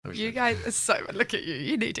You guys are so, look at you.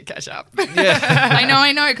 You need to catch up. Yeah.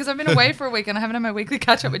 I know, because I've been away for a week and I haven't had my weekly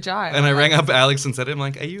catch up with Jai. And I rang up Alex and said to him,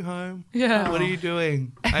 like, are you home? Yeah. What are you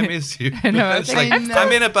doing? I miss you. I know. It's like,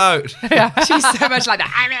 I'm in a boat. She's so much like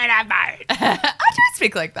that. I'm in a boat. I do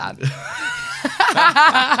speak like that.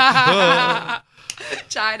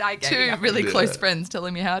 Jai and I Two getting up. really close friends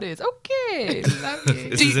telling me how it is. Okay. Love you.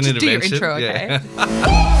 This is an do your intervention. intro, okay?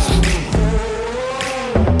 Yeah.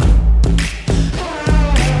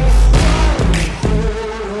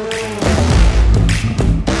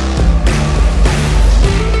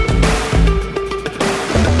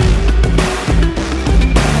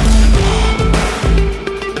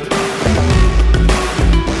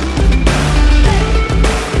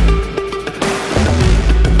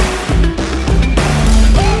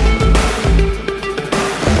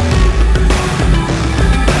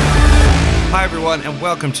 Hi everyone, and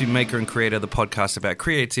welcome to Maker and Creator, the podcast about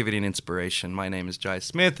creativity and inspiration. My name is Jai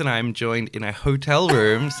Smith, and I'm joined in a hotel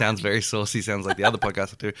room. Sounds very saucy, sounds like the other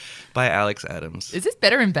podcast I do, by Alex Adams. Is this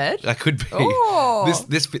better in bed? I could be. Oh.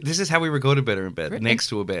 This is how we recorded Better in Bed, next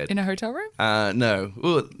to a bed. In a hotel room? No.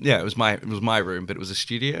 Well, yeah, it was my room, but it was a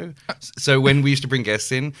studio. So when we used to bring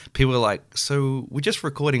guests in, people were like, "So we're just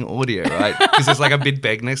recording audio, right?" Because there's like a big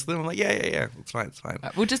bed next to them. I'm like, "Yeah, it's fine."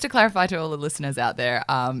 Well, just to clarify to all the listeners out there,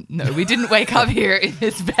 no, we didn't wake up here in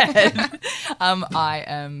this bed. I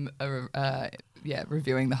am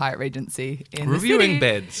reviewing the Hyatt Regency in the Reviewing city.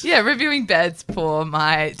 beds. Yeah, reviewing beds for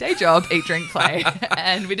my day job, Eat, Drink, Play.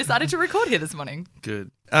 And we decided to record here this morning.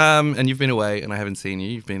 Good. And you've been away, and I haven't seen you.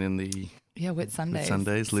 You've been in the Yeah, Wet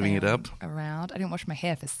Sundays. living it up. Around. I didn't wash my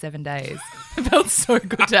hair for 7 days. It felt so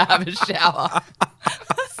good to have a shower.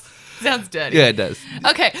 Sounds dirty. Yeah, it does.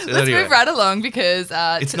 Okay, let's Anyway. move right along because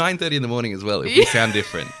It's 9:30 in the morning as well. If we sound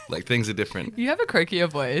different, like things are different. you have a croakier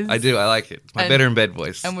voice. I do. I like it. My And- Better in Bed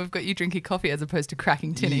voice. And we've got you drinking coffee as opposed to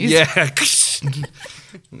cracking tinnies. Yeah.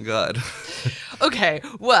 God. Okay,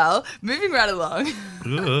 well, moving right along.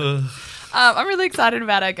 Ugh. I'm really excited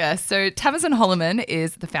about our guest. So Tamazin Holloman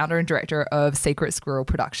is the founder and director of Secret Squirrel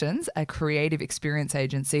Productions, a creative experience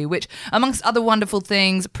agency which, amongst other wonderful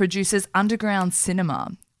things, produces underground cinema,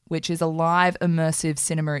 which is a live immersive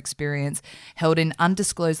cinema experience held in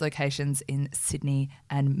undisclosed locations in Sydney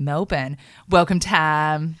and Melbourne. Welcome,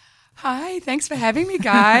 Tam. Hi, thanks for having me,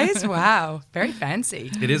 guys. Wow, very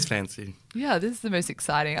fancy. It is fancy. Yeah, this is the most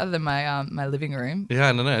exciting, other than my my living room. Yeah,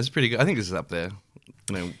 I don't know. It's pretty good. I think this is up there.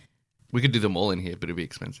 You know, we could do them all in here, but it'd be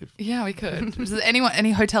expensive. Yeah, we could. Does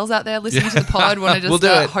any hotels out there listening to the pod want to just We'll do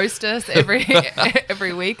it. host us every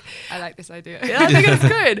week? I like this idea. Yeah, I think it's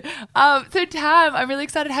good. So Tam, I'm really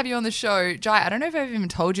excited to have you on the show. Jai, I don't know if I've even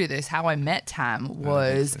told you this. How I met Tam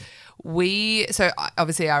was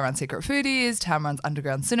obviously I run Secret Foodies, Tam runs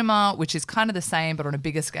Underground Cinema, which is kind of the same but on a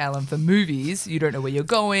bigger scale. And for movies, you don't know where you're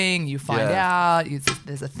going, you find out,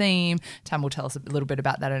 there's a theme. Tam will tell us a little bit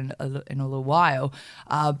about that in a little while.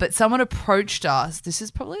 But someone approached us, this is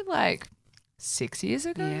probably like 6 years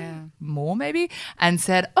ago, more maybe, and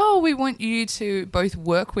said, "Oh, we want you to both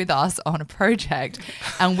work with us on a project,"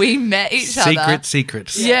 and we met each other.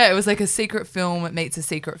 Secrets. Yeah, it was like a secret film meets a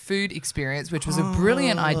secret food experience, which was a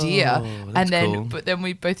brilliant idea. that's cool. But then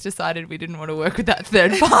we both decided we didn't want to work with that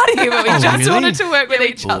third party, but we just really? wanted to work with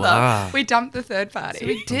each other. Wow. We dumped the third party.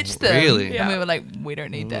 We ditched them. Really? And we were like, we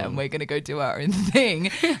don't need them. We're going to go do our own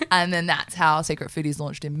thing. And then that's how Secret Foodies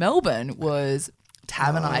launched in Melbourne. Was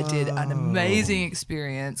Tam and I did an amazing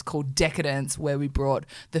experience called Decadence, where we brought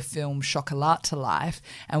the film Chocolat to life,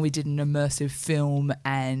 and we did an immersive film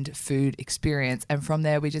and food experience. And from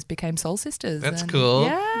there, we just became soul sisters. That's And cool.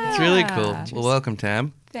 Yeah. It's really cool. Well, welcome,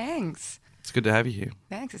 Tam. Thanks. It's good to have you here.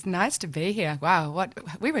 Thanks. It's nice to be here. Wow,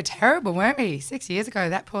 we were terrible, weren't we? 6 years ago,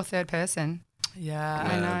 that poor third person. Yeah.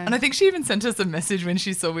 I know. And I think she even sent us a message when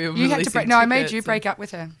she saw we were You had to releasing break. No, I made tickets you and- break up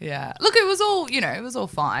with her. Yeah. Look, it was all, it was all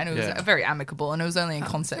fine. It was Yeah. very amicable, and it was only in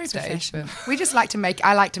concept Very stage. professional. We just like to make.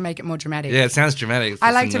 I like to make it more dramatic. Yeah, it sounds dramatic. It's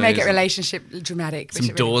I just like to make it amazing. relationship dramatic. Some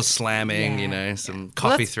which it doors really- slamming, Yeah. some Well,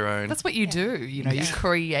 coffee that's- thrown. That's what you do. You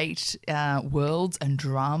create worlds and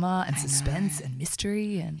drama and suspense and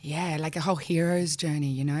mystery and Yeah, like a whole hero's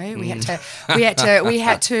journey. We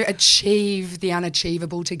had to achieve the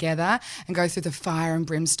unachievable together and go through the fire and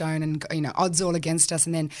brimstone and odds all against us,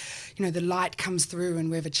 and then the light comes through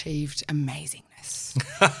and we've achieved amazingness.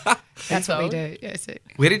 That's what we do. Yes.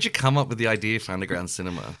 Where did you come up with the idea for underground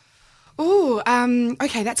cinema? Oh,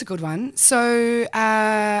 okay, that's a good one. So,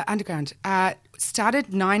 Underground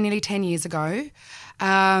started nearly 10 years ago.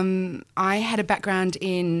 I had a background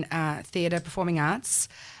in theatre, performing arts.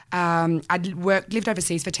 I'd lived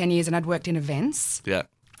overseas for 10 years and I'd worked in events. Yeah.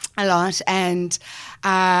 a lot, and so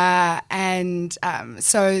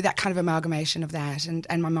that kind of amalgamation of that,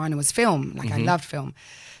 and my minor was film, like I loved film,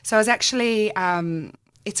 so I was actually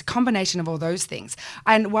it's a combination of all those things.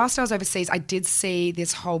 And whilst I was overseas, I did see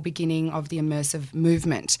this whole beginning of the immersive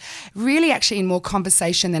movement, really actually in more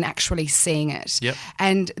conversation than actually seeing it. Yep.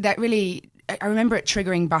 And that really, I remember it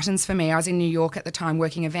triggering buttons for me. I was in New York at the time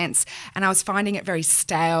working events, and I was finding it very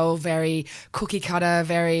stale, very cookie cutter,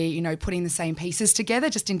 very, you know, putting the same pieces together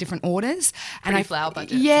just in different orders. Pretty flower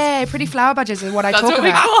budgets. Yeah, pretty flower budgets is what I talk That's what we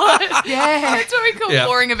about. call it. Yeah. That's what we call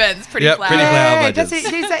boring events. Pretty Yep, flower. pretty flower Yeah, budgets.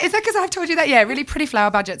 is that because I've told you that? Yeah, really pretty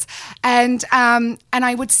flower budgets. And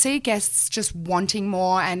I would see guests just wanting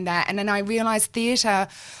more, and then I realised theatre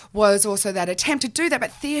was also that attempt to do that,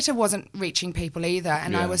 but theatre wasn't reaching people either,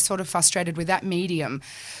 and I was sort of frustrated with that medium.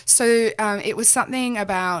 So it was something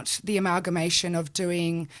about the amalgamation of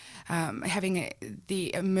doing, having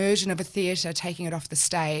the immersion of a theatre, taking it off the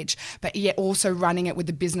stage, but yet also running it with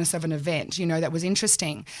the business of an event, you know, that was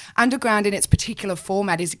interesting. Underground in its particular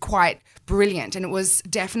format is quite brilliant, and it was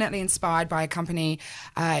definitely inspired by a company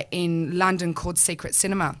in London called Secret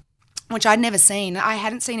Cinema, which I'd never seen. I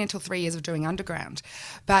hadn't seen until 3 years of doing Underground,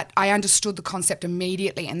 but I understood the concept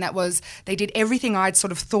immediately, and that was they did everything I'd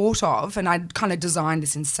sort of thought of, and I'd kind of designed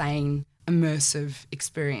this insane immersive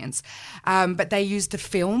experience. But they used the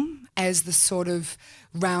film as the sort of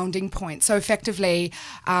rounding point. So effectively,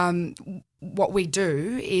 what we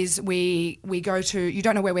do is we go to, you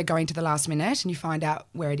don't know where we're going to the last minute, and you find out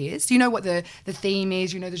where it is. You know what the theme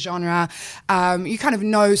is, you know the genre, you kind of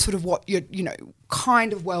know sort of what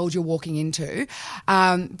kind of world you're walking into,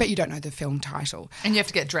 but you don't know the film title. And you have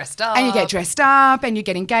to get dressed up. And you get dressed up and you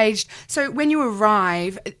get engaged. So when you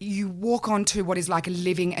arrive, you walk onto what is like a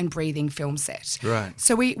living and breathing film set. Right.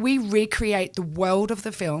 So we recreate the world of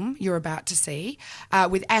the film you're about to see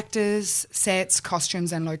with actors, sets,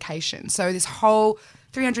 costumes and locations. So this whole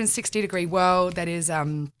 360-degree world that is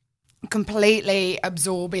completely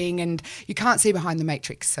absorbing, and you can't see behind the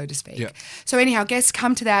matrix, so to speak. Yeah. So anyhow, guests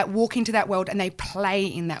come to that, walk into that world, and they play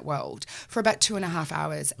in that world for about 2.5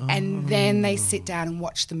 hours, and then they sit down and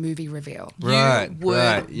watch the movie reveal. Right, You would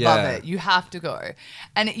right, love yeah. it. You have to go.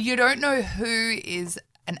 And you don't know who is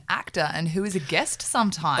an actor and who is a guest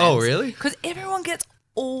sometimes. Oh, really? Because everyone gets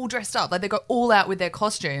all dressed up. Like they go all out with their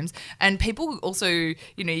costumes. And people also, you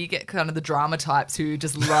know, you get kind of the drama types who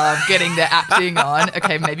just love getting their acting on.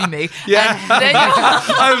 Okay, maybe me. Yeah. And then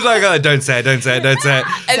I was like, oh, don't say it.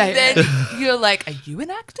 and then you're like, are you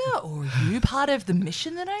an actor or are you part of the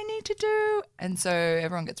mission that I need to do? And so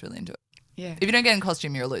everyone gets really into it. Yeah. If you don't get in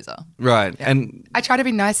costume, you're a loser. Right. And I try to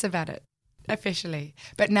be nice about it officially,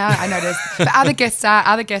 but now I notice but other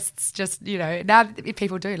guests just, you know, now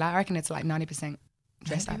people do, like I reckon it's like 90%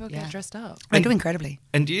 dressed up. People get dressed up. They do incredibly.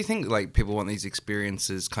 And do you think like people want these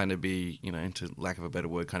experiences kind of be, you know, into lack of a better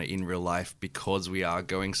word, kind of in real life because we are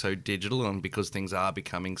going so digital and because things are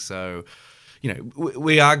becoming so, you know,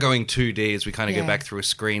 we are going 2D as we kind of go back through a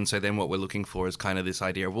screen. So then what we're looking for is kind of this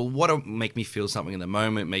idea of, well, what'll make me feel something in the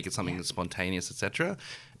moment, make it something that's spontaneous, etc.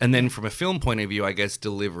 And then from a film point of view, I guess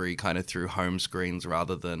delivery kind of through home screens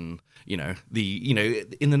rather than, you know,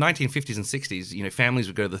 in the 1950s and 60s, you know, families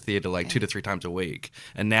would go to the theater like 2 to 3 times a week.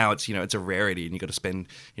 And now it's, you know, it's a rarity and you got to spend,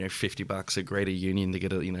 you know, $50 at Greater Union to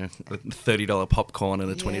get a, you know, a $30 popcorn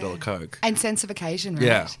and a $20 Coke. And sense of occasion, right?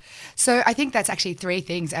 Yeah. So I think that's actually 3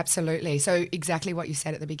 things, absolutely. So exactly what you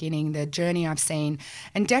said at the beginning, the journey I've seen.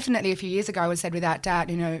 And definitely a few years ago I would said without doubt,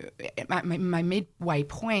 you know, my midway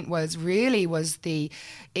point was the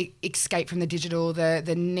escape from the digital,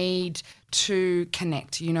 the need to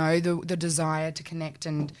connect, you know, the desire to connect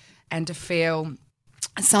and to feel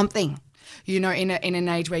something, you know, in an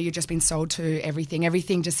age where you've just been sold to everything.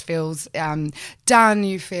 Everything just feels done.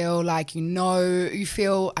 You feel like, you know, you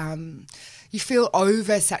feel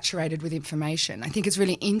oversaturated with information. I think it's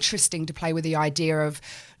really interesting to play with the idea of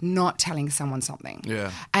not telling someone something. Yeah.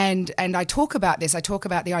 And I talk about this. I talk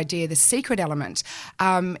about the idea, the secret element.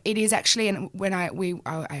 It is actually, and when I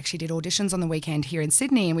actually did auditions on the weekend here in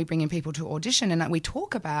Sydney, and we bring in people to audition, and we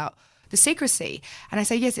talk about the secrecy. And I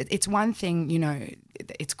say, yes, it's one thing, you know,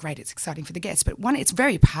 it's great, it's exciting for the guests, but one, it's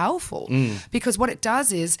very powerful because what it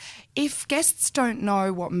does is if guests don't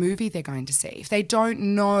know what movie they're going to see, if they don't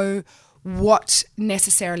know what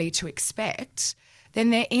necessarily to expect, then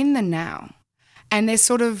they're in the now. and they're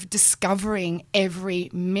sort of discovering every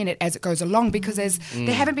minute as it goes along because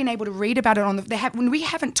they haven't been able to read about it when we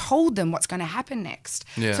haven't told them what's going to happen next.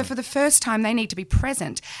 Yeah. So for the first time, they need to be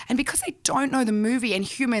present. And because they don't know the movie, and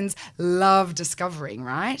humans love discovering,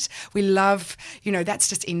 right? We love, that's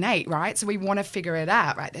just innate, right? So we want to figure it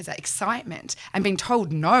out, right? There's that excitement. And being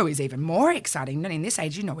told no is even more exciting. In this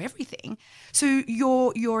age, you know everything. So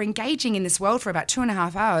you're engaging in this world for about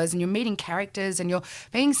 2.5 hours, and you're meeting characters, and you're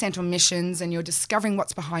being sent on missions, and you're discovering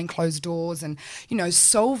what's behind closed doors, and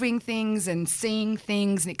solving things and seeing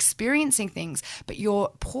things and experiencing things. But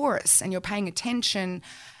you're porous and you're paying attention.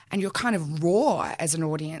 And you're kind of raw as an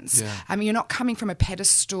audience. Yeah. I mean, you're not coming from a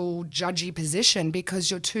pedestal, judgy position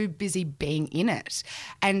because you're too busy being in it.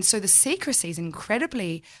 And so the secrecy is an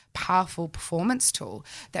incredibly powerful performance tool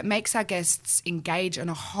that makes our guests engage on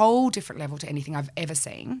a whole different level to anything I've ever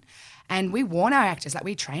seen. And we warn our actors,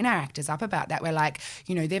 we train our actors up about that. We're like,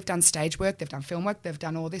 they've done stage work, they've done film work, they've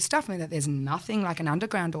done all this stuff. I mean, that there's nothing like an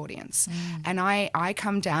underground audience. And I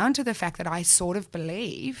come down to the fact that I sort of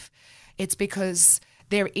believe it's because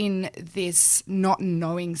they're in this not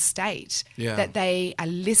knowing state, that they are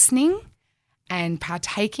listening and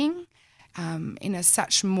partaking in a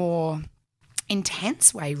such more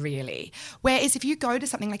intense way, really. Whereas if you go to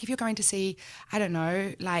something, like if you're going to see, I don't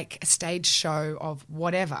know, like a stage show of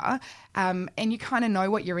whatever, and you kind of know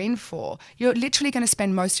what you're in for, you're literally going to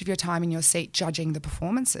spend most of your time in your seat judging the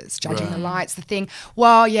performances, judging the lights, the thing.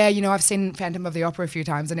 Well, yeah, I've seen Phantom of the Opera a few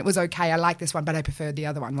times and it was okay. I like this one, but I preferred the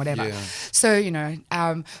other one, whatever. Yeah. So,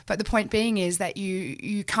 but the point being is that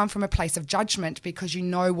you come from a place of judgment because you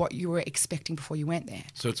know what you were expecting before you went there.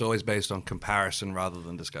 So it's always based on comparison rather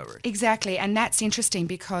than discovery. Exactly. And that's interesting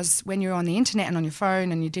because when you're on the internet and on your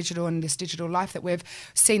phone and your digital and this digital life that we've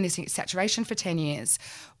seen this saturation for 10 years,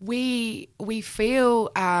 we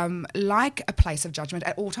feel like a place of judgment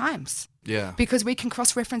at all times. Yeah. Because we can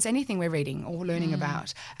cross-reference anything we're reading or learning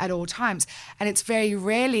about at all times. And it's very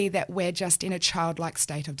rarely that we're just in a childlike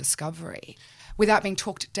state of discovery without being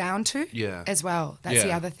talked down to as well. That's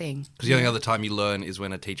the other thing. Because the only other time you learn is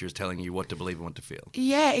when a teacher is telling you what to believe and what to feel.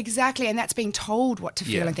 Yeah, exactly. And that's being told what to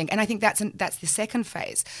feel and think. And I think that's the second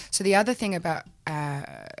phase. So the other thing about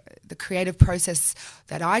the creative process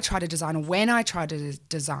that I try to design, or when I try to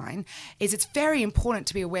design, is it's very important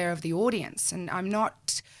to be aware of the audience. And I'm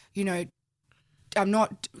not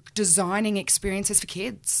designing experiences for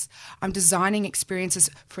kids. I'm designing experiences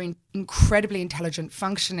for incredibly intelligent,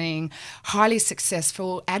 functioning, highly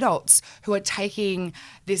successful adults who are taking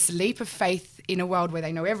this leap of faith in a world where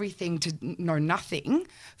they know everything to know nothing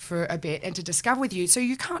for a bit and to discover with you. So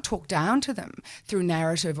you can't talk down to them through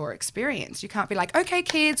narrative or experience. You can't be like, okay,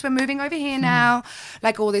 kids, we're moving over here now.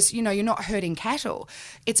 Like all this, you're not herding cattle.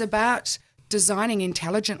 It's about designing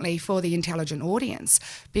intelligently for the intelligent audience,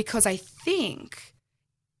 because I think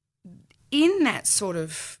in that sort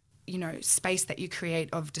of space that you create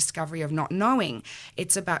of discovery, of not knowing,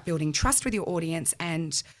 it's about building trust with your audience.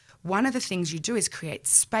 And one of the things you do is create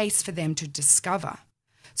space for them to discover.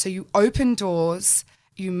 So you open doors,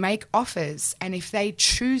 you make offers, and if they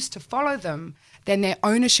choose to follow them, then their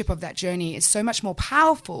ownership of that journey is so much more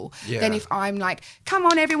powerful than if I'm like, come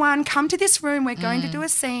on, everyone, come to this room. We're going to do a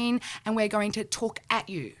scene and we're going to talk at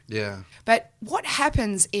you. Yeah. But what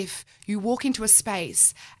happens if you walk into a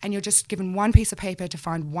space and you're just given one piece of paper to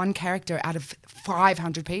find one character out of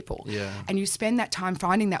 500 people? Yeah. And you spend that time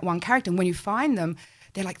finding that one character. And when you find them,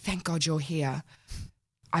 they're like, thank God you're here.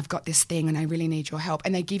 I've got this thing and I really need your help.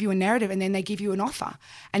 And they give you a narrative and then they give you an offer.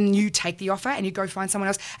 And you take the offer and you go find someone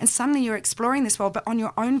else. And suddenly you're exploring this world, but on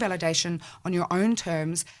your own validation, on your own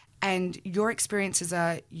terms, and your experiences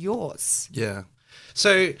are yours. Yeah.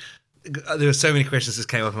 So there were so many questions that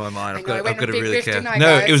came up in my mind. I've got to really care. No,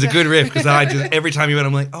 guys? It was a good riff because I just, every time you went,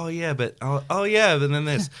 I'm like, oh yeah, but then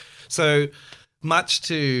this. So much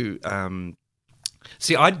to...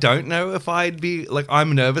 See, I don't know if I'd be like,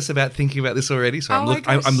 I'm nervous about thinking about this already. So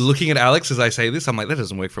I'm looking at Alex as I say this. I'm like, that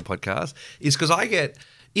doesn't work for a podcast. Is because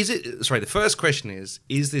the first question is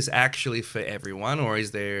this actually for everyone, or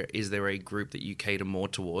is there a group that you cater more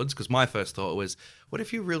towards? Because my first thought was, what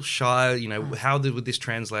if you're real shy? How would this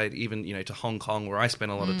translate even, to Hong Kong, where I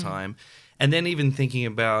spend a lot of time? And then even thinking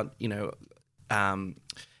about,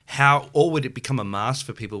 how, or would it become a mask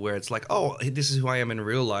for people where it's like, oh, this is who I am in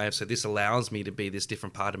real life, so this allows me to be this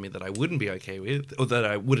different part of me that I wouldn't be okay with, or that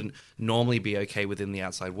I wouldn't normally be okay with in the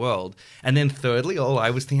outside world. And then thirdly, all I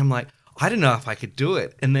was thinking, I'm like, I don't know if I could do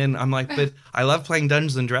it. And then I'm like, but I love playing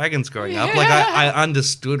Dungeons and Dragons growing up. Like I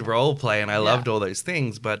understood role play and I loved all those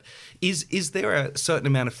things. But is there a certain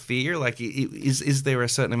amount of fear? Like is there a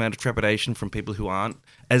certain amount of trepidation from people who aren't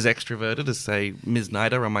as extroverted as, say, Ms.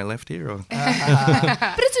 Nida on my left here? Or? But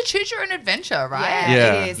it's a choose your own adventure, right?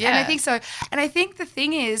 Yeah, it is. Yeah. And I think so. And I think the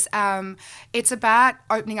thing is, it's about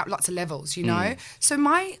opening up lots of levels, you know? So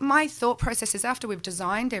my thought process is, after we've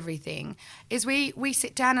designed everything, is we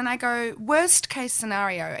sit down and I go, worst case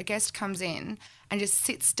scenario, a guest comes in and just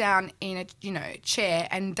sits down in a chair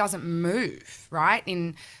and doesn't move, right?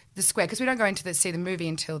 In the square, because we don't go see the movie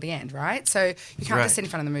until the end, right? So you can't just sit in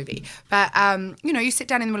front of the movie. But, you sit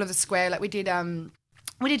down in the middle of the square, like we did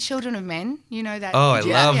Children of Men, you know that. Oh, I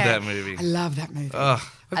love that movie. I love that movie.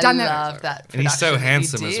 Oh. We've done I that. love that. And he's so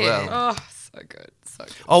handsome as well. Oh, so good. So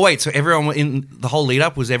good. Oh, wait, so everyone in the whole lead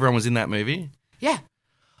up everyone was in that movie? Yeah.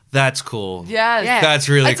 That's cool. Yes. Yeah. That's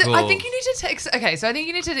really cool. I think you need to so I think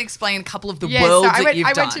you need to explain a couple of the Yeah, worlds so that you've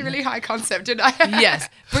done. I went to really high concept, didn't I? Yes.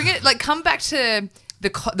 Bring it, come back to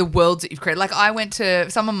the worlds that you've created. Like, I went to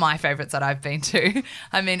some of my favorites that I've been to.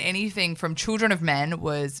 I mean, anything from Children of Men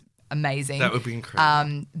was amazing. That would be incredible.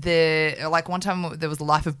 One time there was The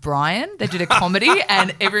Life of Brian. They did a comedy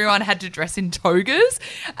and everyone had to dress in togas,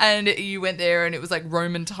 and you went there and it was like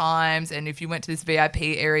Roman times, and if you went to this VIP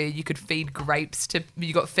area you got fed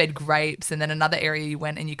grapes, and then another area you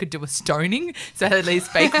went and you could do a stoning. So they had these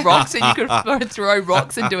fake rocks and you could throw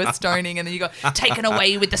rocks and do a stoning, and then you got taken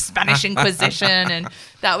away with the Spanish Inquisition, and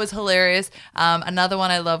that was hilarious. Another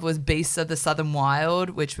one I love was Beasts of the Southern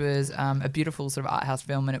Wild, which was a beautiful sort of art house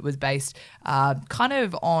film, and it was based kind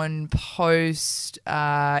of on post,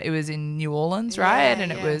 it was in New Orleans, right?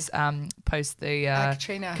 And it was post the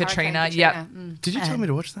Katrina. Yeah. Did you tell me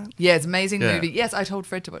to watch that? Yeah, it's an amazing movie. Yes, I told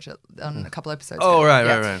Fred to watch it on a couple episodes Oh, ago. right,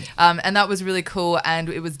 Yeah. right. And that was really cool, and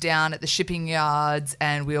it was down at the shipping yards,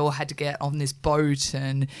 and we all had to get on this boat,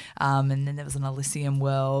 and then there was an Elysium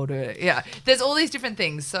world. There's all these different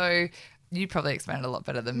things. So you probably explained it a lot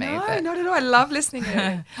better than me. No, but... not at all. I love listening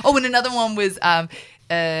to it. Oh, and another one was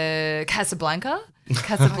Casablanca,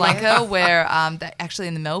 where they actually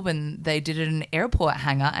in Melbourne they did it in an airport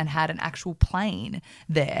hangar and had an actual plane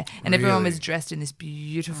there, and everyone was dressed in this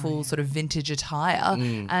beautiful sort of vintage attire,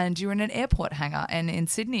 and you were in an airport hangar. And in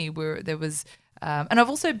Sydney, where there was. And I've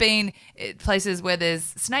also been at places where there's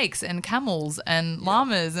snakes and camels and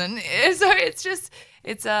llamas, and so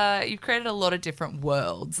you've created a lot of different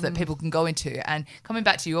worlds that people can go into. And coming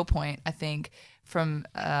back to your point, I think from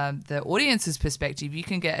the audience's perspective, you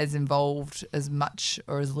can get as involved as much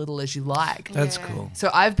or as little as you like. That's cool. So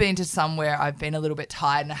I've been to some where I've been a little bit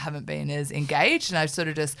tired and I haven't been as engaged, and I've sort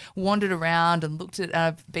of just wandered around and looked at, and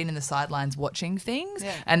I've been in the sidelines watching things.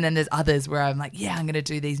 Yeah. And then there's others where I'm like, I'm going to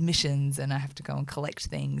do these missions and I have to go and collect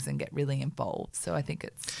things and get really involved. So I think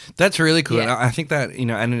that's really cool. Yeah. And I think that,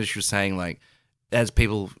 and as you're saying, like, as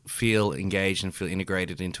people feel engaged and feel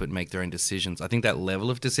integrated into it and make their own decisions, I think that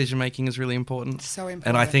level of decision making is really important. So important.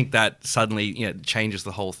 And I think that suddenly changes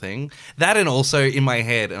the whole thing. That, and also in my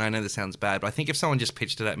head, and I know this sounds bad, but I think if someone just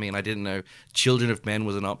pitched it at me and I didn't know Children of Men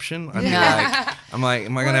was an option, I'd be am I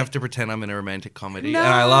going to have to pretend I'm in a romantic comedy? No. And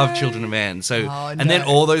I love Children of Men. So, then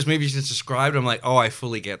all those movies just described, I'm like, I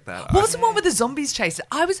fully get that. What was the one with the zombies chasing?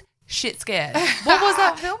 I was shit scared. What was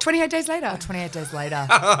that film? 28 Days Later. 28 Days Later.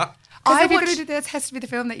 That has to be the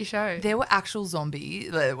film that you show. There were actual zombies.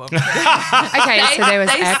 Okay, so there was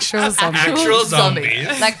actual zombies. Actual zombies.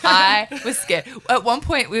 Like, I was scared. At one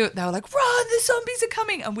point, they were like, run, the zombies are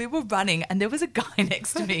coming. And we were running, and there was a guy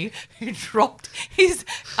next to me who dropped his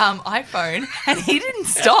iPhone, and he didn't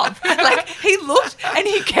stop. Like, he looked, and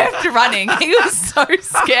he kept running. He was so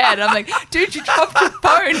scared. I'm like, dude, you dropped your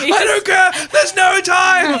phone. I don't care. There's no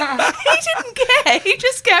time. He didn't care. He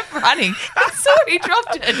just kept running. And so he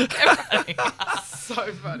dropped it and kept running.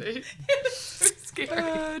 So funny. So scary.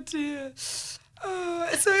 Oh, dear.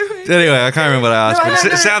 Anyway, I can't remember what I asked,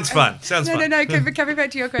 but it sounds fun. No. Coming back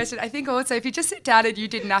to your question, I think also if you just sit down and you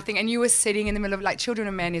did nothing and you were sitting in the middle of, like, Children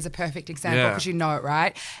of Men is a perfect example because you know it,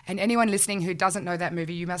 right? And anyone listening who doesn't know that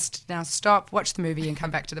movie, you must now stop, watch the movie and come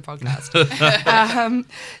back to the podcast.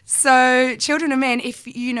 So Children of Men, if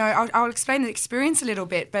you know, I'll explain the experience a little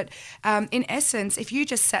bit, but in essence, if you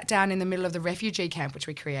just sat down in the middle of the refugee camp, which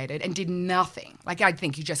we created, and did nothing, like I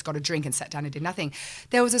think you just got a drink and sat down and did nothing,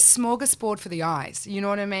 there was a smorgasbord for the eyes. You know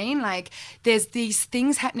what I mean? Like, there's these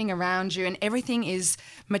things happening around you and everything is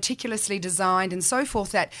meticulously designed and so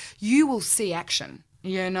forth that you will see action.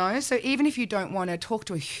 You know, so even if you don't want to talk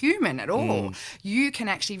to a human at all, you can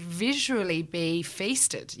actually visually be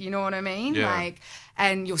feasted. You know what I mean? Yeah. Like,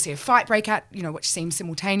 and you'll see a fight break out, you know, which seems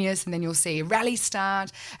simultaneous, and then you'll see a rally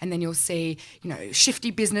start, and then you'll see, you know, shifty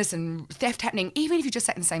business and theft happening, even if you just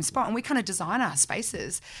sat in the same spot. And we kind of design our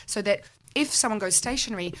spaces so that if someone goes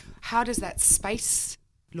stationary, how does that space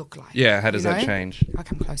look like? Yeah, how does that change? I'll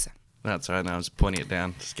come closer. That's all right. Now I was pointing it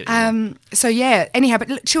down. Just get you. So yeah, anyhow, but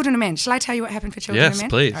look, Children of Men. Shall I tell you what happened for Children of Yes, Men?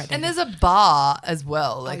 please. All right, And there's a bar as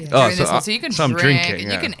well, like yeah. during Oh, this so one, so you can so I'm drink drinking,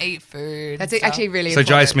 and yeah. you can eat food. That's and stuff. actually really So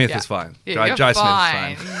important. Jai Smith Yeah. is fine. Yeah, you're Jai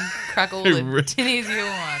fine. Smith's fine. Crack all the tinnies you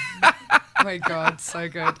want. Oh my God, so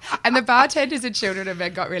good. And the bartenders in Children of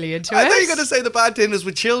Men got really into I it. thought you were going to say the bartenders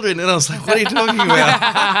were children, and I was like, what are you talking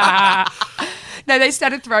about? No, they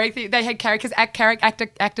started throwing things. They had characters,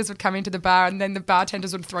 actors would come into the bar, and then the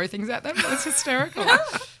bartenders would throw things at them. It was hysterical.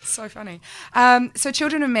 So funny. So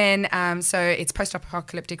Children of Men, so it's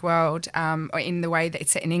post-apocalyptic world in the way that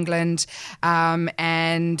it's set in England,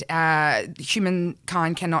 and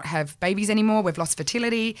humankind cannot have babies anymore. We've lost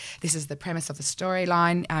fertility. This is the premise of the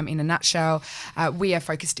storyline in a nutshell. We are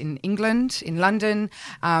focused in England, in London,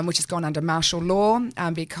 which has gone under martial law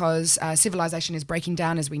because civilization is breaking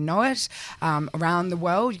down as we know it. Around the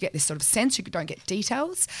world, you get this sort of sense, you don't get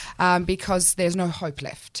details because there's no hope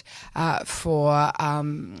left for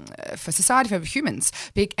society, for humans.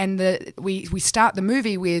 And we start the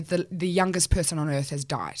movie with the youngest person on earth has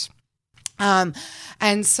died.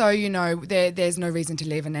 And so, you know, there's no reason to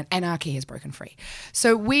live, and anarchy has broken free.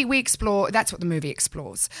 So we explore, that's what the movie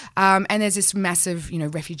explores. And there's this massive, you know,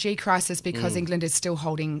 refugee crisis because England is still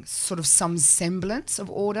holding sort of some semblance of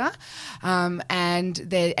order. And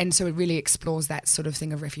so it really explores that sort of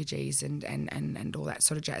thing of refugees and all that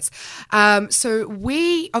sort of jazz. So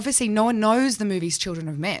obviously no one knows the movie's Children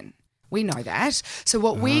of Men. We know that. So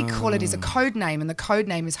what we call it is a code name, and the code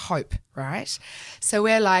name is Hope, right? So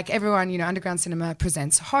we're like, everyone, you know, Underground Cinema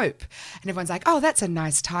presents Hope. And everyone's like, oh, that's a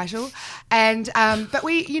nice title. And but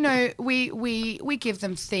we, you know, we give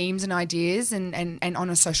them themes and ideas and on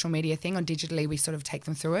a social media thing, on digitally, we sort of take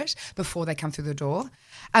them through it before they come through the door.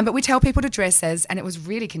 But we tell people to dress as, and it was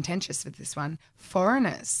really contentious with this one,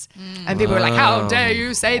 foreigners. And people were like, how dare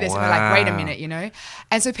you say this? And we're like, wait a minute, you know.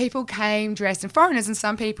 And so people came dressed in foreigners, and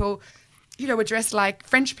some people, you know, were dressed like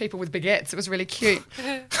French people with baguettes. It was really cute.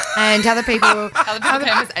 And other people came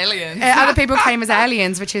as aliens. Other people came as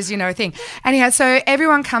aliens, which is, you know, a thing. Anyhow, so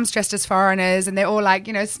everyone comes dressed as foreigners, and they're all like,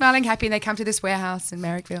 you know, smiling, happy, and they come to this warehouse in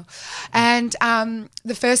Merrickville. And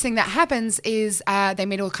the first thing that happens is they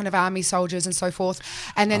meet all kind of army soldiers and so forth,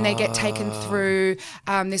 and then they get taken through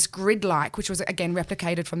this grid-like, which was, again,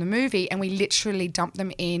 replicated from the movie, and we literally dump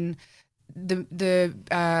them in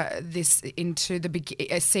this into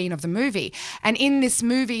the scene of the movie. And in this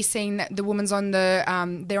movie scene, the woman's on they're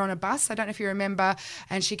on a bus, I don't know if you remember,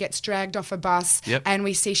 and she gets dragged off a bus. Yep. And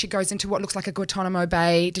we see she goes into what looks like a Guantanamo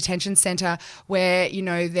Bay detention center where, you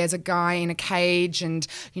know, there's a guy in a cage, and,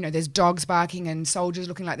 you know, there's dogs barking and soldiers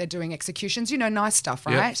looking like they're doing executions, you know, nice stuff,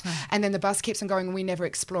 right? Yep. And then the bus keeps on going, and we never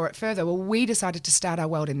explore it further. Well, we decided to start our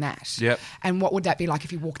world in that. Yep. And what would that be like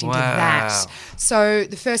if you walked into Wow. that? So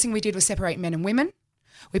the first thing we did was separate men and women.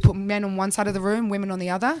 We put men on one side of the room, women on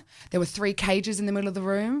the other. There were 3 cages in the middle of the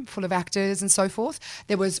room full of actors and so forth.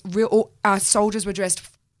 There was our soldiers were dressed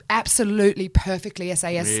absolutely perfectly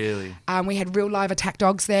SAS. Really? We had real live attack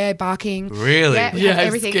dogs there barking. Really? Yeah, we Yeah, had it's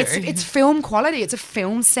everything. scary. It's film quality. It's a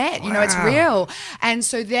film set. You know, it's Wow. real. And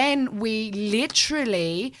so then we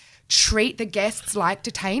literally treat the guests like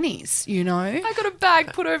detainees, you know. I got a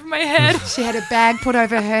bag put over my head. It She had a bag put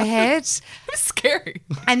over her head, was scary.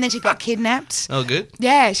 and then she got kidnapped. Oh, good.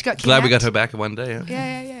 Yeah, she got kidnapped. Glad we got her back one day.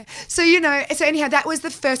 Yeah. So, you know, so anyhow, that was the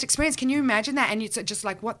first experience. Can you imagine that? And it's just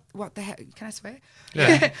like, what the hell? Can I swear?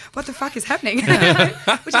 Yeah. What the fuck is happening? Which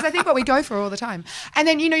is, I think, what we go for all the time. And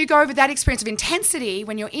then, you know, you go over that experience of intensity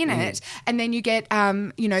when you're in it, and then you get,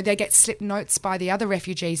 you know, they get slipped notes by the other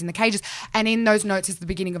refugees in the cages. And in those notes is the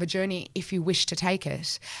beginning of a journey if you wish to take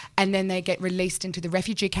it. And then they get released into the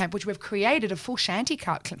refugee camp, which we've created a full shanty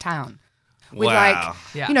town. With Wow.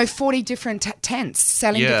 Yeah. you know, 40 different tents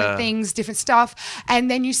selling Yeah. different things, different stuff.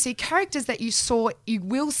 And then you see characters that you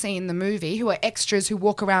will see in the movie who are extras who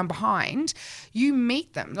walk around behind. You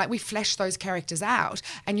meet them. Like, we flesh those characters out,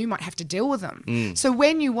 and you might have to deal with them. So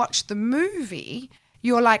when you watch the movie,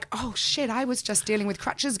 you're like, oh shit, I was just dealing with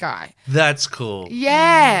Crutches guy. That's cool.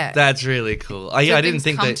 Yeah. That's really cool. I So didn't things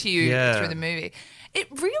think come that. to you yeah. through the movie. It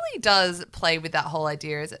really does play with that whole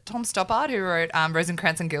idea. Is it Tom Stoppard who wrote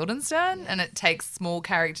Rosencrantz and Guildenstern? And it takes small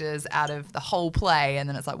characters out of the whole play, and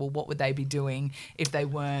then it's like, well, what would they be doing if they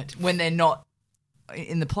weren't, when they're not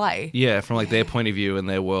in the play. Yeah, from like their point of view and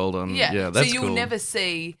their world. Yeah, that's so you'll cool. never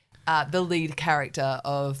see the lead character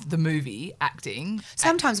of the movie acting.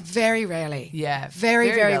 Sometimes, very rarely. Yeah, Very,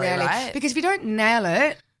 very rarely. right? Because if you don't nail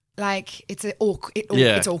it, like it's awkward.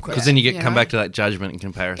 Yeah, It's awkward. because then you come know? back to that judgment and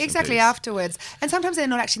comparison. Exactly piece. afterwards. And sometimes they're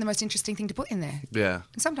not actually the most interesting thing to put in there. Yeah.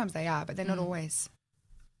 And sometimes they are, but they're not always.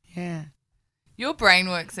 Yeah. Your brain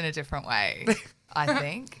works in a different way, I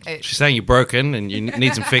think. She's saying you're broken and you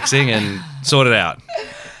need some fixing and sort it out.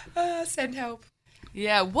 Send help.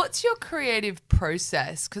 Yeah, what's your creative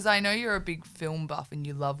process? Because I know you're a big film buff and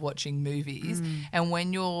you love watching movies. And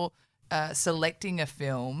when you're selecting a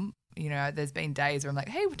film, you know, there's been days where I'm like,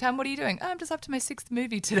 hey, Tam, what are you doing? Oh, I'm just up to my 6th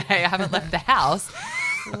movie today. I haven't left the house.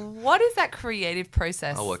 What is that creative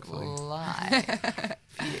process I'll work for you. like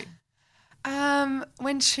for you?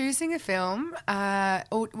 When choosing a film,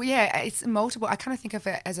 it's multiple. I kind of think of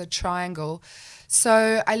it as a triangle.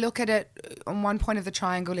 So I look at it on one point of the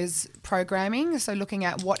triangle is programming. So looking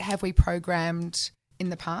at what have we programmed in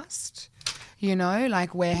the past, you know,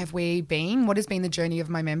 like where have we been? What has been the journey of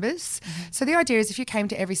my members? So the idea is if you came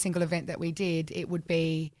to every single event that we did, it would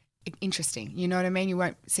be interesting. You know what I mean? You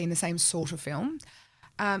won't see the same sort of film.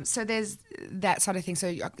 So there's that sort of thing.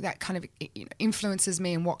 So that kind of influences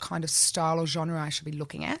me in what kind of style or genre I should be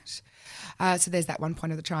looking at. So there's that one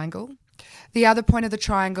point of the triangle. The other point of the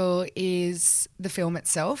triangle is the film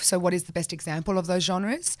itself. So what is the best example of those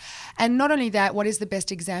genres? And not only that, what is the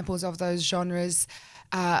best examples of those genres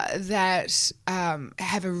that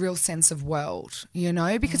have a real sense of world, you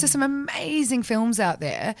know? Because there's some amazing films out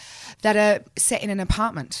there that are set in an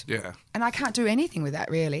apartment. Yeah. And I can't do anything with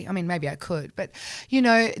that, really. I mean, maybe I could, but, you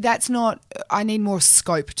know, that's not – I need more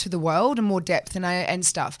scope to the world and more depth and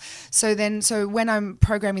stuff. So when I'm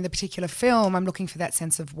programming the particular film, I'm looking for that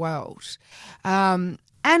sense of world.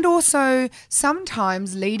 And also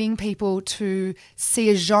sometimes leading people to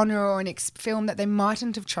see a genre or an film that they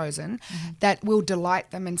mightn't have chosen that will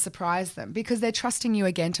delight them and surprise them because they're trusting you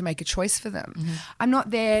again to make a choice for them. I'm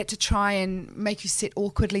not there to try and make you sit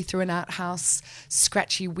awkwardly through an art house,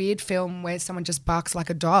 scratchy, weird film where someone just barks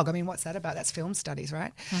like a dog. I mean, what's that about? That's film studies,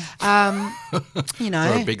 right? You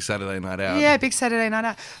know. Or a big Saturday night out. Yeah, big Saturday night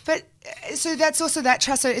out. But so that's also that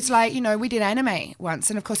trust. So it's like, you know, we did anime once.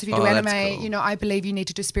 And of course, if you do that's anime, cool. you know, I believe you need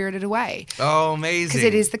to do Spirited Away. Oh, amazing. Because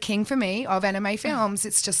it is the king for me of anime films.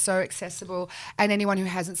 It's just so accessible. And anyone who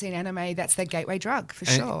hasn't seen anime, that's their gateway drug for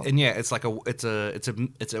sure. And yeah, it's like it's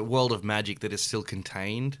a world of magic that is still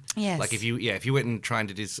contained. Yes. Like if you went and trying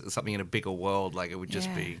to do something in a bigger world, like it would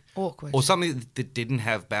just be awkward. Or something that didn't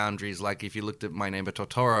have boundaries. Like if you looked at My Neighbor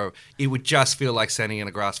Totoro, it would just feel like standing in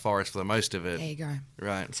a grass forest for the most of it. There you go.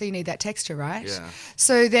 Right. So you need that texture, right? Yeah.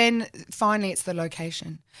 So then finally it's the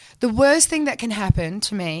location. The worst thing that can happen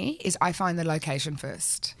to me is I find the location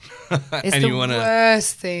first. It's And the you wanna-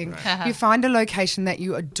 worst thing. You find a location that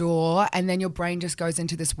you adore and then your brain just goes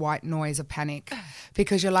into this white noise of panic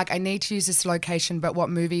because you're like, I need to use this location, but what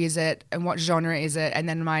movie is it and what genre is it? And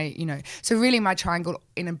then so really my triangle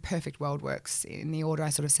in a perfect world works in the order I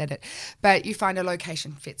sort of said it. But you find a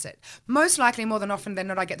location fits it. Most likely, more than often than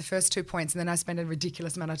not, I get the first 2 points and then I spend a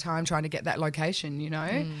ridiculous amount of time trying to get that location, you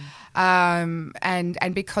know?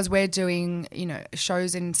 And because we're doing, you know,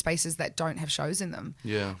 shows in spaces that don't have shows in them.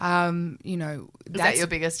 Yeah. You know, Is that your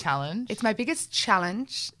biggest challenge? it's my biggest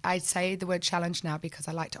challenge. I say the word challenge now because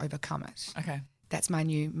I like to overcome it. Okay. That's my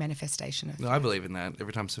new manifestation of No, I believe in that.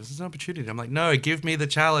 Every time someone says an opportunity, I'm like, no, give me the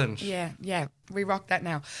challenge. Yeah, we rock that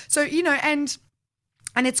now. So, you know, and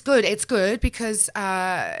it's good. It's good because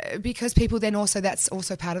people then also, that's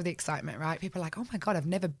also part of the excitement, right? People are like, oh my God, I've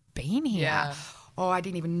never been here. Yeah. Or I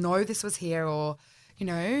didn't even know this was here, or, you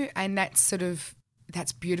know, and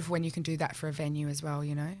that's beautiful when you can do that for a venue as well,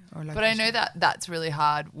 you know. Or a But I location. know that that's really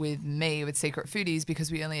hard with me with Secret Foodies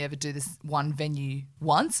because we only ever do this one venue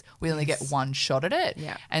once. We only get one shot at it.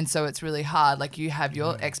 Yeah. And so it's really hard. Like you have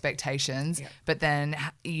your expectations, but then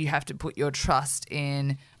you have to put your trust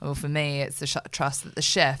in, well, for me, it's the trust that the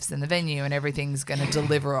chefs and the venue and everything's going to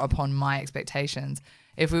deliver upon my expectations.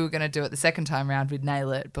 If we were going to do it the second time round, we'd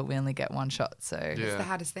nail it, but we only get one shot. So It's the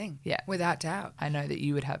hardest thing. Yeah. Without doubt. I know that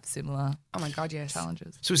you would have similar Oh my God, yes.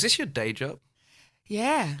 challenges. So is this your day job?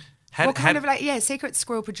 Yeah. Secret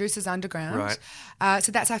Squirrel Producers Underground. Right.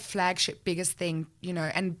 So that's our flagship, biggest thing, you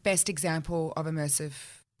know, and best example of immersive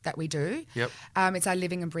that we do. Yep. It's our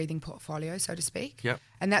living and breathing portfolio, so to speak. Yep.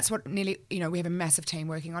 And that's what we have a massive team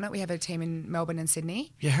working on it. We have a team in Melbourne and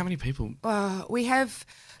Sydney. Yeah, how many people? We have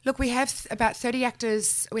about 30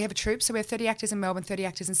 actors. We have a troupe, so we have 30 actors in Melbourne, 30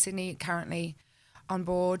 actors in Sydney currently on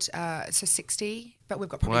board, so 60, but we've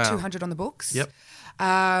got probably 200 on the books. Yep.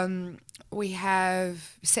 We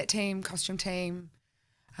have set team, costume team,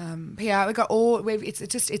 But yeah, we got all.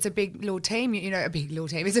 It's a big little team. You know, a big little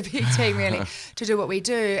team. It's a big team really to do what we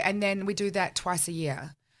do, and then we do that twice a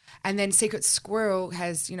year. And then Secret Squirrel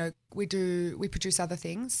has, you know, we produce other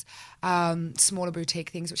things, smaller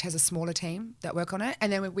boutique things, which has a smaller team that work on it,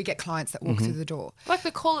 and then we get clients that walk through the door. Like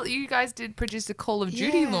you guys did produce the Call of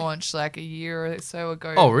Duty launch like a year or so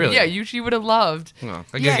ago. Oh, really? Yeah, you would have loved. Oh,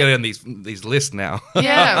 I guess get on these lists now.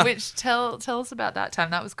 Yeah, which tell us about that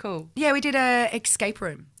time. That was cool. Yeah, we did a escape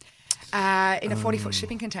room in a 40-foot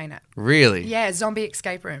shipping container. Really? Yeah, zombie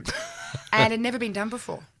escape room. And it had never been done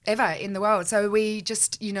before, ever in the world. So we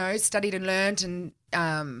just, you know, studied and learned and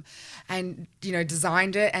you know,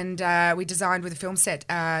 designed it. And we designed with a film set.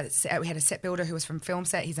 We had a set builder who was from Film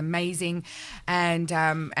Set. He's amazing. And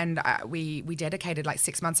we dedicated like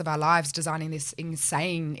 6 months of our lives designing this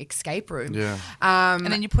insane escape room. Yeah. And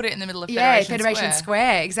then you put it in the middle of Federation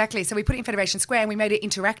Square. Exactly. So we put it in Federation Square and we made it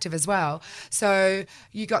interactive as well. So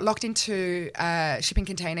you got locked into a shipping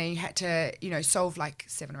container. You had to, you know, solve like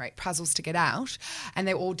 7 or 8 puzzles to get out. And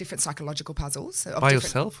they were all different psychological puzzles. By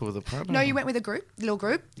yourself or with a partner? No, you went with a little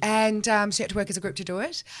group. And so you had to work as a group to do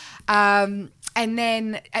it. And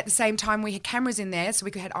then at the same time, we had cameras in there so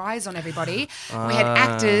we could have eyes on everybody. We had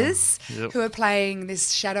actors who were playing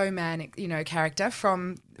this Shadow Man, you know, character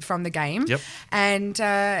from the game. Yep. And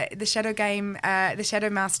the Shadow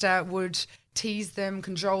Master would tease them,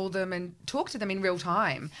 control them, and talk to them in real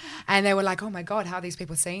time. And they were like, oh my God, how are these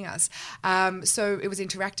people seeing us? So it was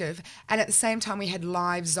interactive. And at the same time, we had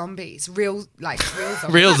live zombies, real zombies.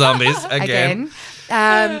 Real zombies, again.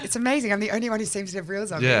 It's amazing. I'm the only one who seems to have real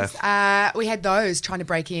zombies. Yeah. We had those trying to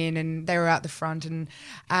break in, and they were out the front and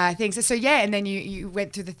things. So yeah, and then you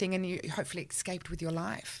went through the thing and you hopefully escaped with your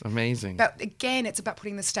life. Amazing. But again, it's about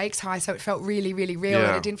putting the stakes high, so it felt really, really real. Yeah.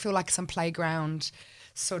 And it didn't feel like some playground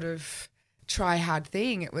sort of try hard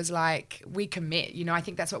thing. It was like we commit, you know. I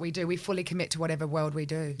think that's what we do. We fully commit to whatever world we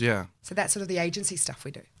do. Yeah. So that's sort of the agency stuff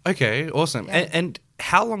we do. Okay, awesome. Yeah. And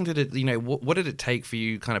how long did it, you know, what did it take for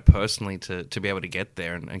you kind of personally to be able to get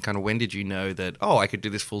there? And kind of when did you know that, oh, I could do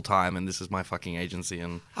this full time and this is my fucking agency?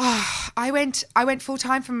 And I went full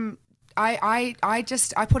time from I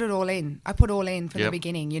put it all in. I put all in from the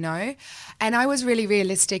beginning, you know. And I was really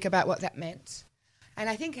realistic about what that meant. And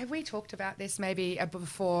I think, have we talked about this maybe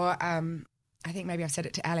before? I think maybe I've said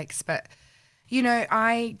it to Alex, but, you know,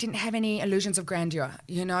 I didn't have any illusions of grandeur.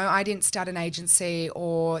 You know, I didn't start an agency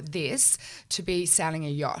or this to be sailing a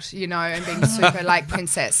yacht, you know, and being super like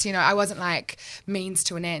princess. You know, I wasn't like means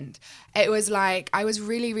to an end. It was like I was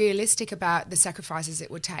really realistic about the sacrifices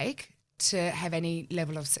it would take to have any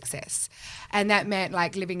level of success. And that meant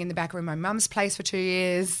like living in the back room of my mum's place for 2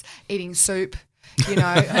 years, eating soup. You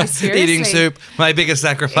know, seriously. Eating soup, my biggest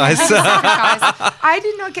sacrifice. I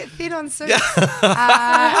did not get thin on soup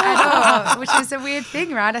at all, which is a weird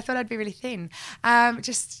thing, right? I thought I'd be really thin.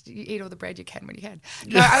 Just you eat all the bread you can when you can.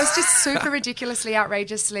 No, I was just super ridiculously,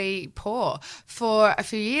 outrageously poor for a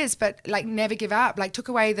few years, but like never give up. Like took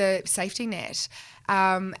away the safety net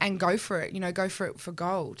and go for it. You know, go for it for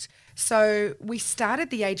gold. So we started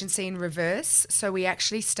the agency in reverse. So we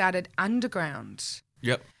actually started underground.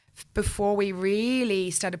 Yep. Before we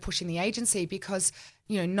really started pushing the agency, because,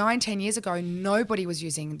 you know, 9-10 years ago, nobody was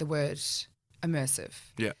using the word immersive.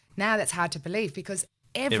 Yeah. Now that's hard to believe because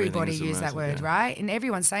everybody used that word, yeah. right? And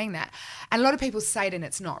everyone's saying that. And a lot of people say it and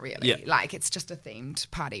it's not really. Yeah. Like it's just a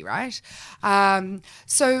themed party, right?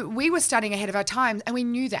 So we were studying ahead of our time and we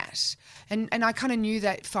knew that. And I kind of knew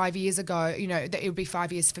that 5 years ago, you know, that it would be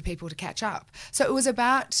 5 years for people to catch up. So it was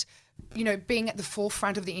about, you know, being at the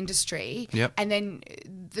forefront of the industry. Yep. And then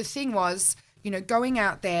the thing was, you know, going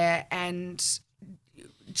out there and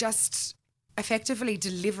just effectively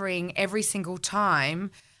delivering every single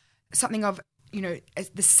time something of, you know,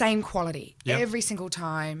 the same quality every single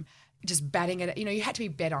time, just batting it. You know, you had to be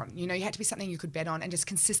bet on. You know, you had to be something you could bet on and just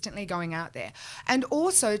consistently going out there. And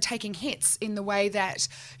also taking hits in the way that,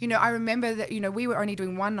 you know, I remember that, you know, we were only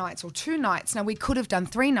doing 1 night or 2 nights. Now, we could have done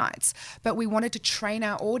 3 nights, but we wanted to train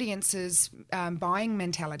our audience's buying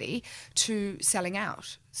mentality to selling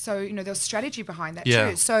out. So, you know, there was strategy behind that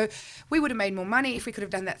too. So we would have made more money if we could have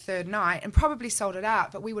done that 3rd night and probably sold it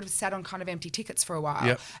out, but we would have sat on kind of empty tickets for a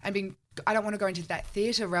while and been, I don't want to go into that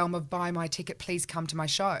theatre realm of buy my ticket, please come to my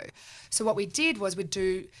show. So what we did was we'd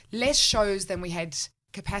do less shows than we had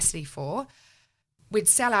capacity for. We'd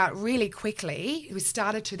sell out really quickly.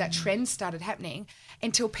 That trend started happening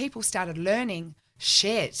until people started learning,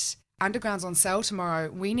 shit, Underground's on sale tomorrow.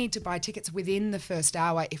 We need to buy tickets within the first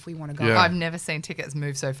hour if we want to go. Yeah. I've never seen tickets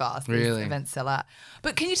move so fast. Really? These events sell out.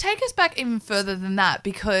 But can you take us back even further than that?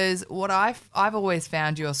 Because what I've always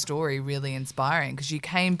found your story really inspiring because you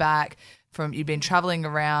came back you'd been traveling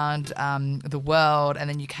around the world, and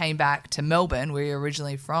then you came back to Melbourne, where you're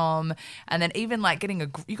originally from, and then even like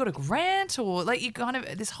you got a grant, or like you kind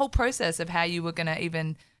of this whole process of how you were going to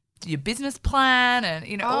even your business plan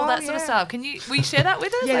and all that sort of stuff. Will you share that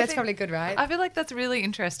with us? Yeah, that's probably good, right? I feel like that's really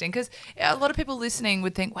interesting because a lot of people listening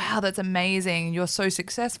would think, wow, that's amazing, you're so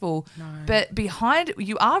successful. No. But behind,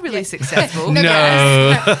 you are really successful. No.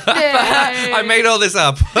 I made all this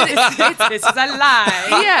up. This is a lie.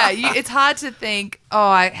 Yeah, it's hard to think,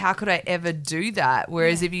 how could I ever do that?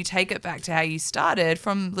 Whereas if you take it back to how you started,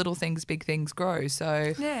 from little things, big things grow.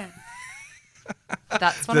 So yeah.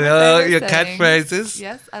 That's one of my favorite your sayings. catchphrases.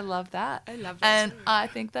 Yes, I love that. I love that And too. I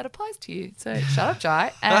think that applies to you. So shut up,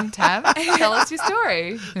 Jai. And Tam, tell us your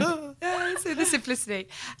story. So the simplicity.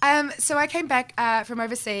 So I came back from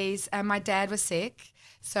overseas. My dad was sick.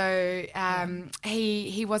 So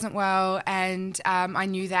he wasn't well, and I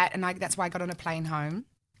knew that, and that's why I got on a plane home.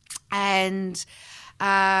 And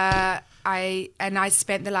I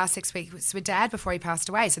spent the last 6 weeks with Dad before he passed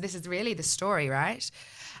away. So this is really the story, right?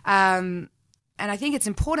 And I think it's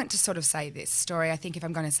important to sort of say this story, I think, if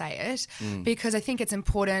I'm going to say it, because I think it's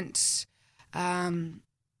important, and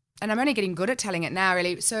I'm only getting good at telling it now,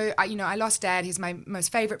 really. So, I lost Dad. He's my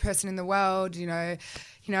most favourite person in the world, real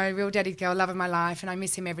daddy girl, love of my life, and I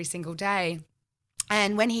miss him every single day.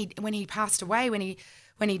 And when he passed away, when he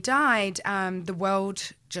died, the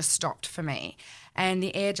world just stopped for me, and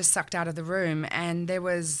the air just sucked out of the room, and there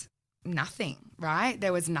was nothing, right?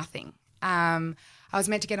 There was nothing. I was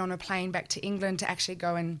meant to get on a plane back to England to actually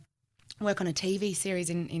go and work on a TV series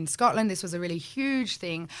in Scotland. This was a really huge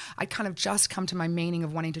thing. I'd kind of just come to my meaning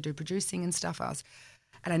of wanting to do producing and stuff.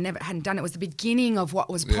 And I hadn't done it. It was the beginning of what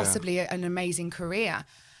was possibly an amazing career.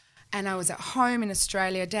 And I was at home in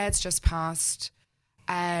Australia. Dad's just passed,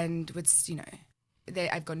 and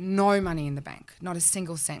I've got no money in the bank, not a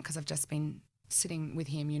single cent, because I've just been sitting with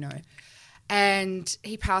him, And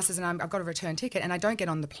he passes, and I've got a return ticket, and I don't get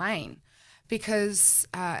on the plane, because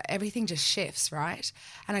everything just shifts, right?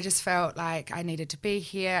 And I just felt like I needed to be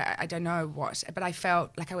here. I don't know what, but I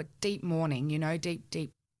felt like I was deep mourning,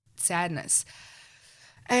 deep sadness.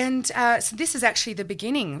 And so this is actually the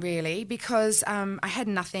beginning, really, because I had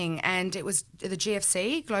nothing, and it was the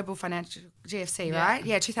GFC, Global Financial GFC, right?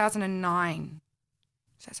 Yeah, 2009.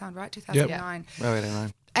 Does that sound right? 2009. Yep. Oh,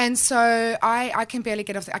 2009. And so I can barely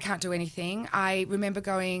get off. I can't do anything. I remember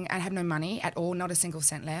going and had no money at all, not a single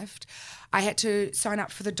cent left. I had to sign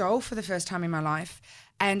up for the dole for the first time in my life,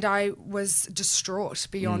 and I was distraught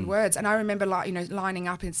beyond words. And I remember, lining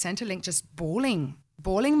up in Centrelink, just bawling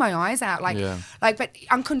my eyes out, but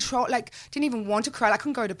uncontrolled, didn't even want to cry. I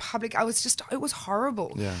couldn't go to public. It was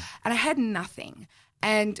horrible. Yeah. And I had nothing.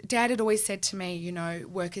 And Dad had always said to me,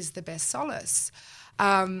 work is the best solace.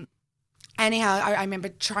 Anyhow, I remember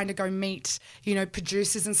trying to go meet,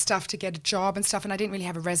 producers and stuff to get a job and stuff, and I didn't really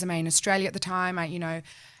have a resume in Australia at the time. And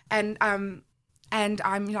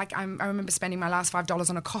I remember spending my last $5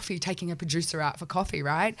 on a coffee, taking a producer out for coffee,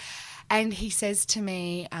 right? And he says to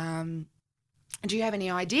me, do you have any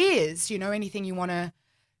ideas? Anything you want to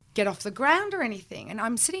get off the ground or anything? And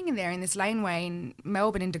I'm sitting in there in this laneway in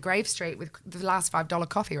Melbourne in De Grave Street with the last $5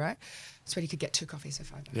 coffee, right? That's where you could get 2 coffees for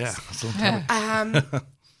 $5. Yeah, that's all.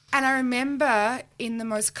 And I remember in the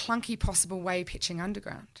most clunky possible way pitching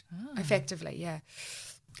Underground, effectively, yeah.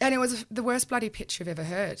 And it was the worst bloody pitch you've ever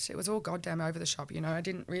heard. It was all goddamn over the shop, I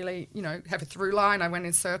didn't really, have a through line. I went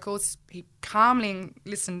in circles. He calmly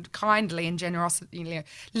listened, kindly and generously,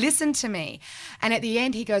 listened to me. And at the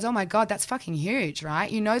end he goes, oh my God, that's fucking huge,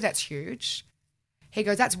 right? That's huge. He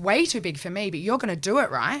goes, that's way too big for me, but you're going to do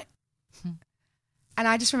it, right? And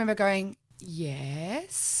I just remember going,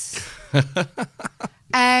 yes.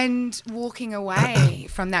 And walking away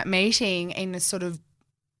from that meeting in a sort of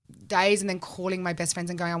days, and then calling my best friends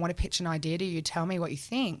and going, I want to pitch an idea to you. Tell me what you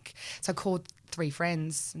think. So I called 3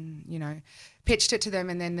 friends and, pitched it to them.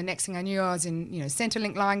 And then the next thing I knew, I was in,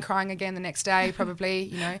 Centrelink line crying again the next day,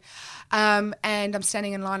 probably, and I'm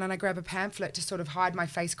standing in line and I grab a pamphlet to sort of hide my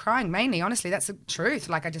face crying, mainly, honestly, that's the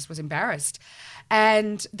truth. I just was embarrassed.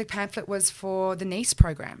 And the pamphlet was for the NEIS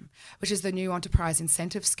program, which is the New Enterprise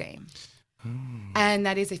Incentive Scheme. And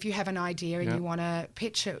that is, if you have an idea and you want to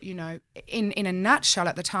pitch it, in a nutshell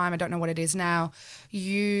at the time, I don't know what it is now,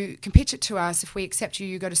 you can pitch it to us. If we accept you,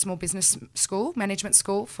 you go to small business school, management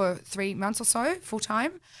school for 3 months or so, full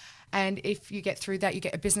time. And if you get through that, you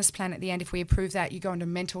get a business plan at the end. If we approve that, you go into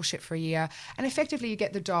mentorship for a year. And effectively you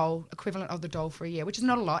get the dole, equivalent of the dole for a year, which is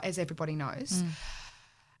not a lot, as everybody knows.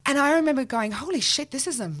 And I remember going, holy shit, this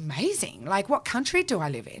is amazing. What country do I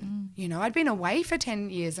live in? I'd been away for 10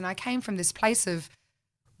 years and I came from this place of,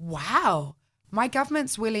 wow, my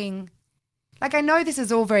government's willing Like, I know this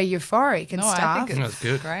is all very euphoric and No, stuff. I think That's it's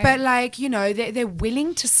good. great. But like, you know, they're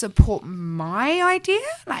willing to support my idea,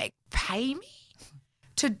 like pay me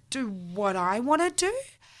to do what I want to do.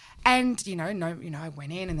 And, I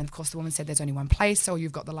went in and then of course the woman said there's only one place, so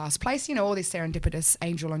you've got the last place. You know, all this serendipitous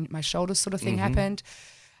angel on my shoulder sort of thing happened.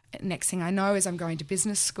 Next thing I know is I'm going to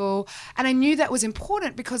business school. And I knew that was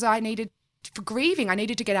important because for grieving, I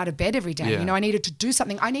needed to get out of bed every day. Yeah. You know, I needed to do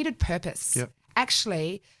something. I needed purpose. Yep.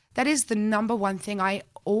 Actually, that is the number one thing I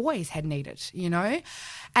always had needed, you know?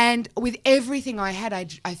 And with everything I had,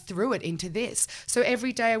 I threw it into this. So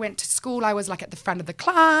every day I went to school, I was like at the front of the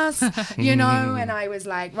class, you know, and I was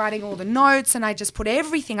like writing all the notes and I just put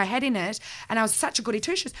everything I had in it. And I was such a goody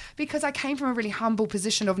two-shoes because I came from a really humble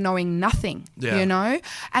position of knowing nothing, you know?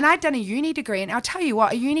 And I'd done a uni degree, and I'll tell you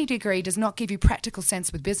what, a uni degree does not give you practical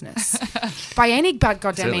sense with business by any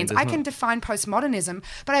goddamn Certainly means. does I not. can define postmodernism,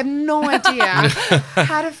 but I have no idea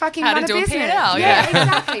how to fucking How to run do a a business. P&L, Yeah,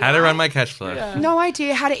 exactly. How to run my cash flow. No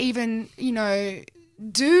idea how to even,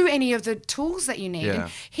 do any of the tools that you need. Yeah.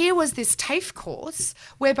 And here was this TAFE course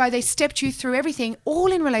whereby they stepped you through everything,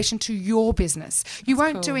 all in relation to your business. You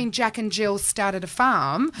weren't cool. doing Jack and Jill started a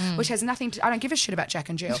farm, which has nothing to, I don't give a shit about Jack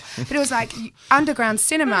and Jill, but it was like underground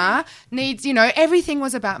cinema needs, everything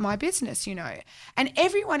was about my business, And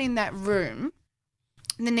everyone in that room,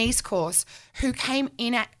 the niece course, who came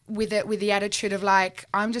in with the attitude of like,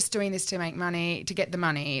 I'm just doing this to make money, to get the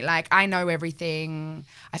money. Like, I know everything.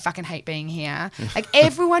 I fucking hate being here. Like,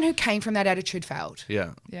 everyone who came from that attitude failed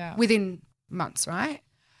Yeah. yeah. within months, right?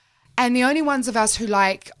 And the only ones of us who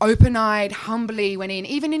like open-eyed, humbly went in,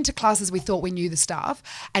 even into classes we thought we knew the stuff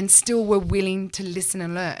and still were willing to listen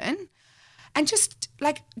and learn and just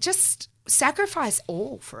sacrifice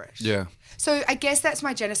all for it. Yeah. So I guess that's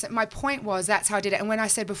my genesis. My point was that's how I did it. And when I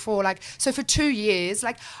said before, like, so for 2 years,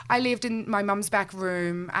 like I lived in my mum's back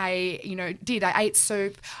room. I ate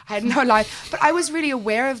soup. I had no life. But I was really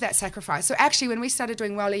aware of that sacrifice. So actually when we started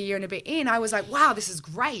doing well a year and a bit in, I was like, wow, this is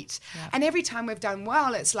great. Yeah. And every time we've done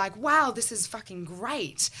well, it's like, wow, this is fucking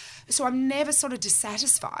great. So I'm never sort of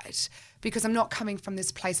dissatisfied because I'm not coming from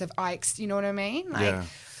this place of you know what I mean? Like, Yeah.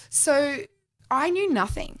 So I knew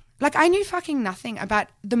nothing. Like, I knew fucking nothing about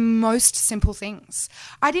the most simple things.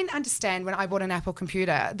 I didn't understand when I bought an Apple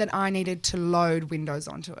computer that I needed to load Windows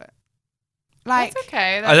onto it. Like, That's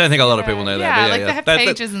okay. I don't think a lot of people know that. Yeah, but like they have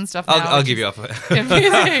pages and stuff now. I'll give you off it.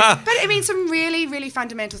 Confusing. but I mean, some really, really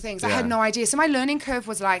fundamental things. I Yeah. had no idea. So my learning curve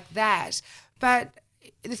was like that. But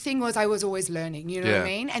the thing was, I was always learning, you know what Yeah. I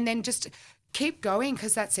mean? And then just keep going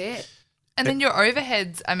because that's it. And then your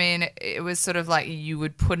overheads, I mean, it was sort of like you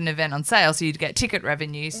would put an event on sale, so you'd get ticket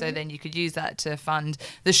revenue, so then you could use that to fund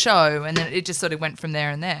the show, and then it just sort of went from there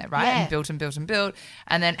and there, right? Yeah. And built and built and built.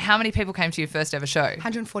 And then how many people came to your first ever show?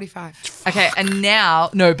 145. Okay, and now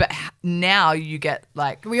you get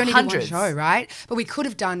like We only hundreds. did one show, right? But we could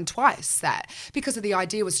have done twice that because the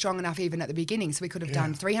idea was strong enough even at the beginning. So we could have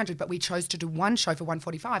done 300, but we chose to do one show for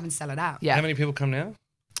 145 and sell it out. Yeah. How many people come now?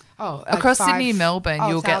 Oh, Across five- Sydney and Melbourne, oh,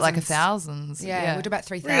 you'll get like thousands. thousands. Yeah, we'll do about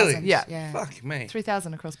 3,000. Really? Yeah. Fuck me.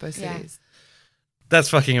 3,000 across both Yeah. cities. That's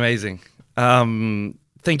fucking amazing.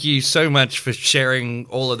 Thank you so much for sharing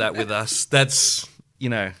all of that with us. That's,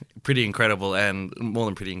 pretty incredible, and more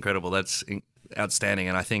than pretty incredible. That's outstanding.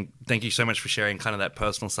 And I think thank you so much for sharing kind of that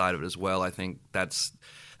personal side of it as well. I think that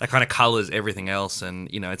kind of colors everything else. And,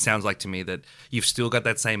 it sounds like to me that you've still got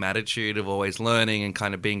that same attitude of always learning and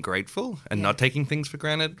kind of being grateful and not taking things for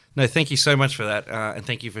granted. No, thank you so much for that. And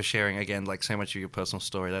thank you for sharing again, like so much of your personal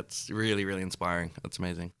story. That's really, really inspiring. That's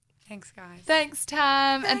amazing. Thanks, guys. Thanks,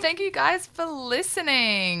 Tam. And thank you guys for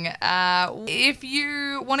listening. If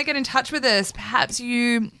you want to get in touch with us, perhaps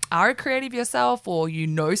you are a creative yourself or you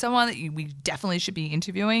know someone that we definitely should be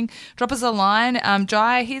interviewing, drop us a line.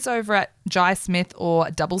 Jai, he's over at Jai Smith or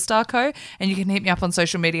Double Star Co. And you can hit me up on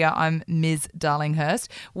social media. I'm Ms. Darlinghurst.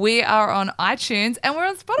 We are on iTunes and we're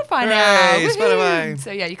on Spotify now. Hooray, Woohoo! Spotify.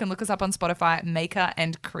 So yeah, you can look us up on Spotify, Maker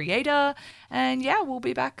and Creator. And yeah, we'll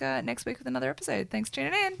be back next week with another episode. Thanks for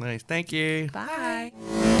tuning in. Nice. Thank you. Bye.